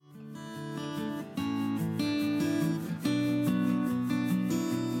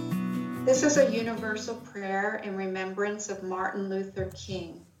This is a universal prayer in remembrance of Martin Luther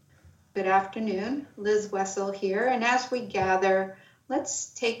King. Good afternoon, Liz Wessel here, and as we gather,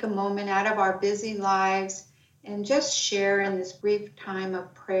 let's take a moment out of our busy lives and just share in this brief time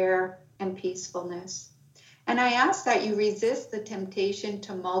of prayer and peacefulness. And I ask that you resist the temptation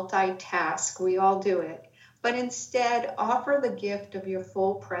to multitask. We all do it, but instead offer the gift of your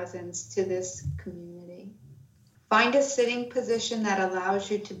full presence to this community. Find a sitting position that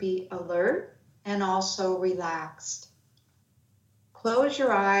allows you to be alert and also relaxed. Close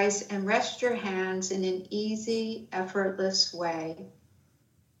your eyes and rest your hands in an easy, effortless way.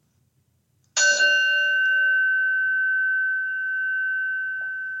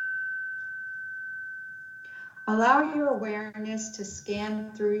 Allow your awareness to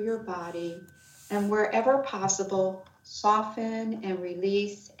scan through your body and wherever possible, soften and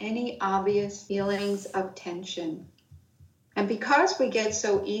release any obvious feelings of tension. And because we get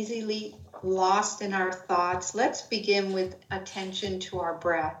so easily lost in our thoughts, let's begin with attention to our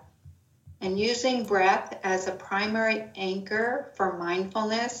breath. And using breath as a primary anchor for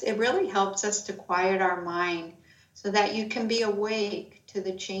mindfulness, it really helps us to quiet our mind so that you can be awake to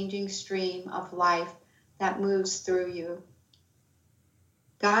the changing stream of life that moves through you.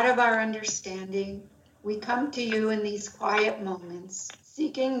 God of our understanding, we come to you in these quiet moments,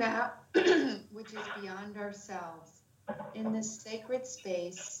 seeking that which is beyond ourselves. In this sacred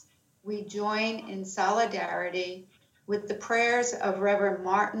space, we join in solidarity with the prayers of Reverend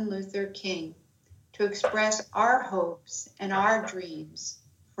Martin Luther King to express our hopes and our dreams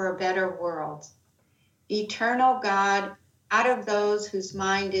for a better world. Eternal God, out of those whose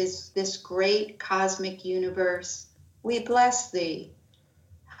mind is this great cosmic universe, we bless thee.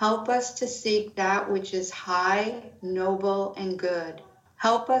 Help us to seek that which is high, noble, and good.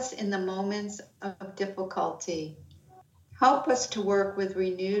 Help us in the moments of difficulty. Help us to work with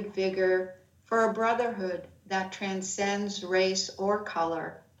renewed vigor for a brotherhood that transcends race or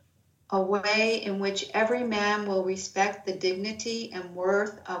color, a way in which every man will respect the dignity and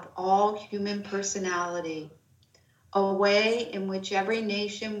worth of all human personality, a way in which every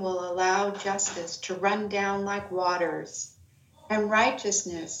nation will allow justice to run down like waters and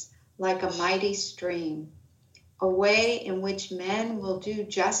righteousness like a mighty stream, a way in which men will do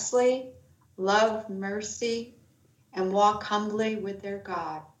justly, love mercy, and walk humbly with their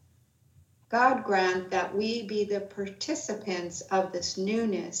God. God grant that we be the participants of this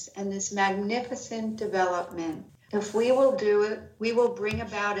newness and this magnificent development. If we will do it, we will bring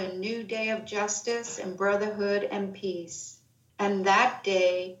about a new day of justice and brotherhood and peace. And that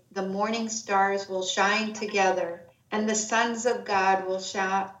day, the morning stars will shine together and the sons of God will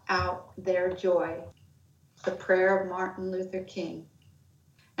shout out their joy. The prayer of Martin Luther King.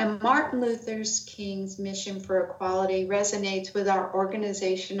 And Martin Luther King's mission for equality resonates with our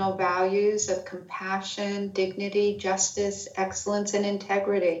organizational values of compassion, dignity, justice, excellence, and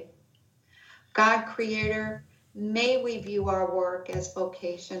integrity. God, Creator, may we view our work as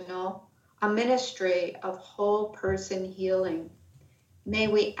vocational, a ministry of whole person healing. May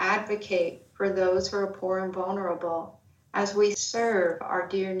we advocate for those who are poor and vulnerable as we serve our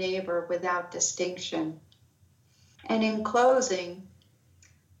dear neighbor without distinction. And in closing,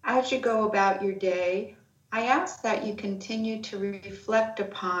 as you go about your day, I ask that you continue to reflect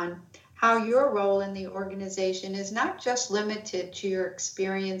upon how your role in the organization is not just limited to your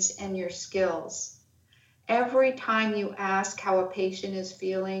experience and your skills. Every time you ask how a patient is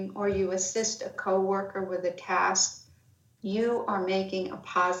feeling or you assist a coworker with a task, you are making a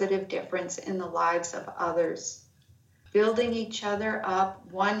positive difference in the lives of others. Building each other up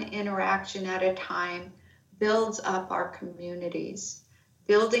one interaction at a time builds up our communities.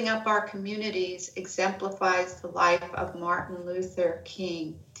 Building up our communities exemplifies the life of Martin Luther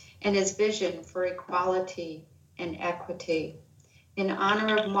King and his vision for equality and equity. In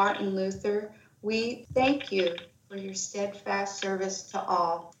honor of Martin Luther, we thank you for your steadfast service to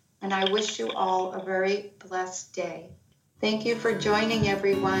all, and I wish you all a very blessed day. Thank you for joining,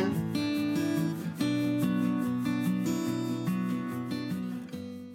 everyone.